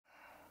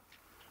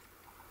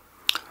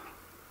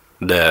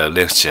The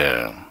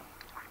lecture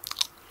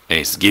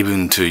is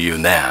given to you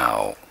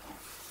now.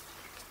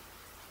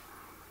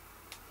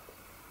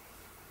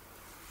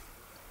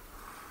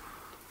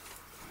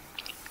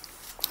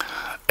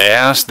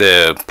 As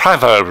the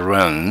proverb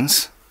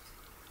runs,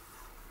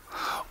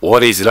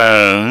 what is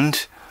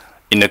learned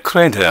in the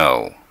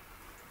cradle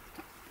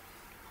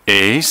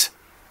is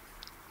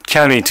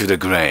carried to the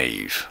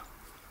grave.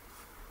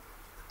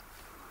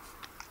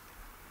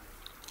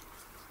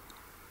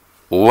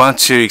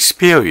 What you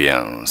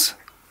experience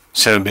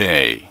shall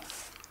be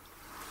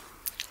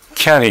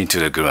carried to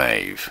the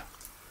grave.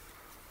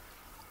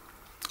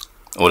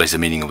 What is the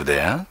meaning of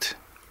that?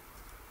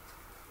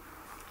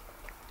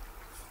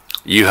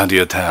 You had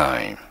your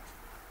time.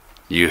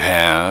 You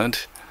had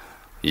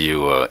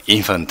your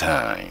infant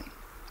time.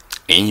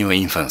 In your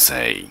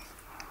infancy,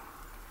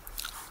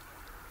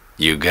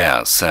 you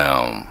got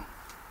some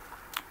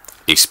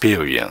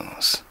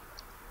experience.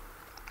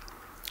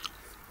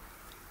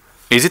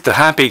 Is it a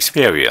happy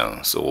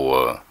experience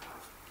or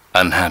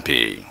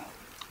unhappy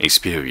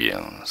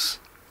experience?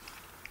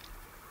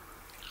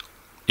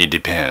 It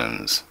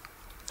depends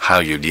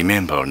how you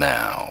remember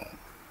now.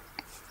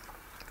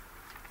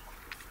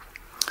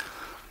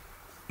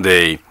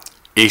 The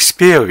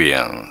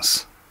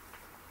experience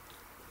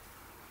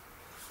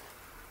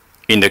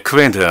in the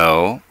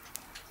cradle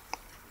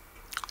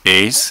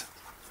is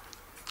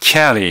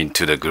carried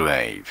to the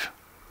grave.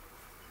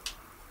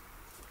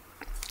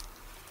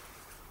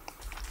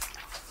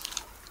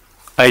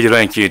 I'd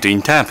like you to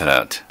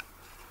interpret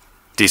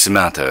this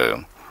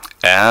matter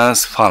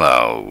as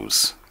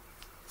follows.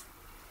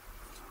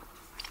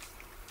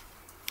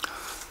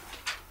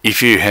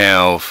 If you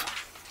have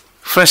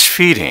fresh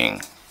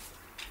feeding,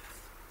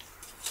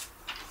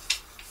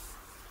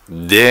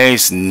 there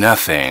is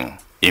nothing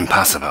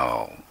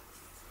impossible.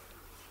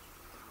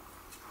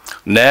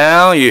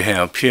 Now you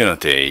have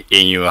purity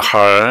in your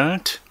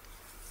heart.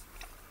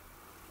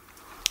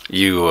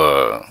 You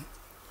are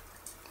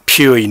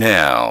pure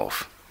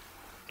enough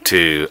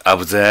to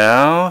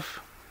observe,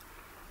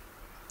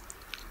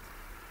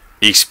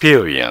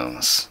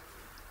 experience,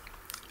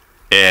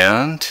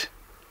 and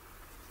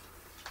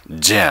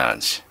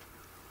judge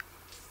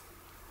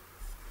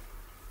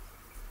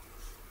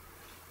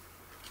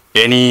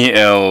any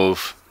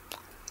of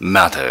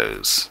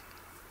matters.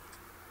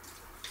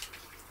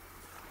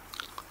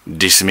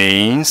 This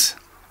means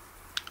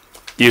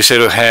you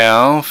shall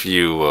have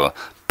your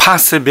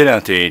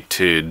possibility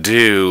to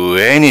do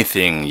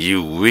anything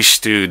you wish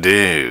to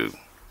do,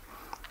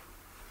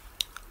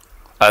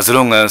 as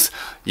long as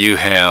you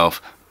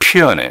have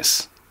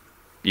pureness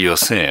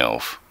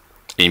yourself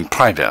in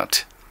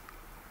private.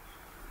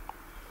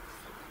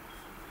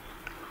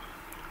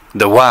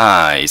 The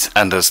wise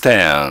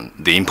understand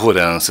the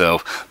importance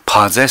of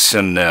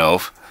possession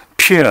of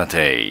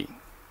purity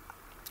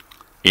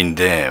in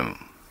them.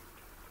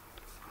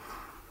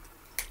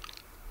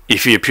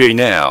 If you're pure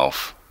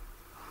enough,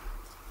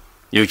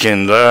 you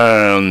can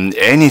learn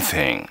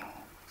anything.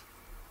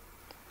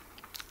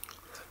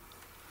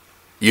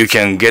 You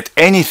can get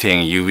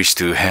anything you wish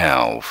to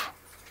have.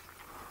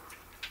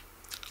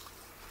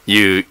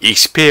 You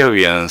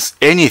experience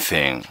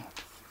anything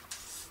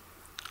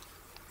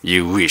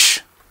you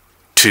wish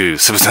to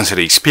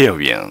substantially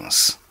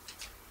experience.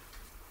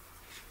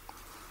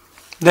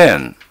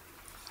 Then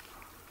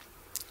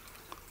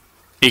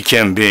it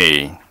can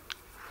be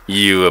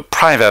your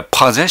private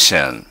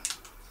possession.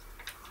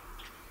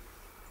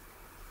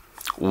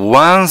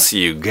 Once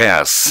you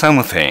get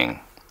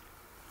something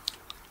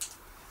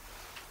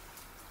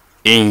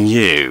in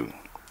you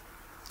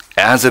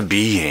as a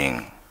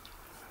being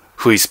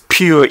who is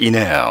pure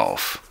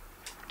enough,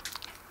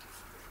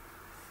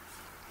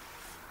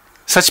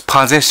 such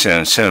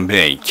possession shall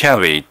be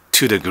carried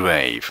to the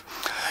grave.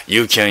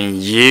 You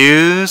can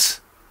use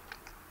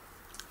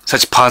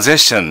such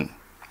possession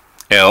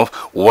of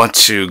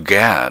what you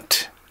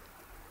get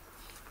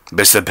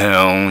based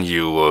upon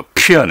your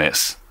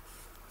pureness.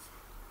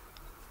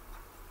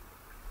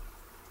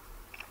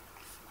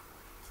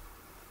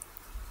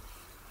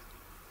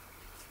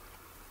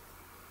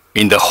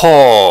 In the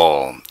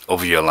whole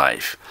of your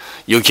life,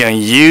 you can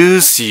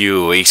use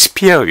your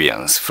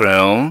experience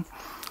from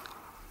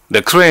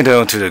the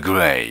cradle to the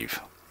grave.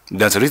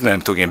 That's the reason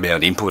I'm talking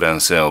about the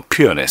importance of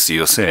pureness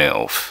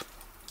yourself.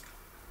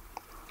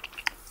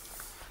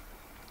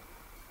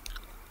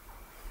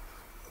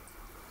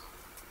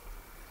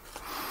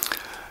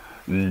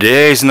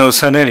 There is no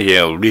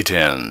scenario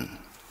written.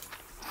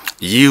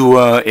 You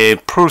are a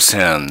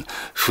person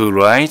who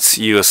writes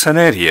your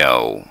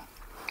scenario.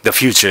 The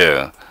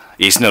future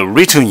is not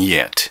written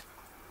yet.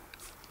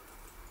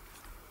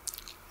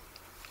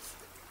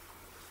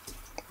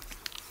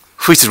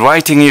 Who is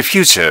writing your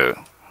future?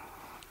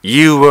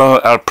 You are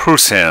a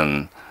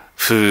person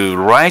who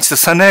writes the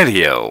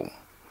scenario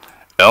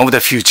of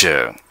the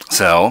future.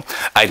 So,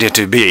 I need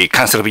to be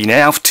comfortable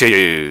enough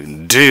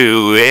to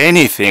do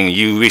anything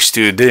you wish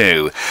to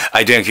do.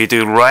 I want you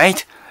to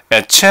write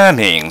a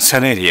charming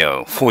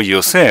scenario for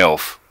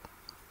yourself.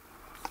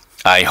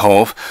 I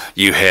hope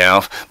you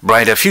have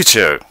brighter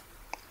future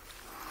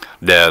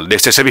The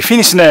lecture shall be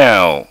finished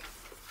now.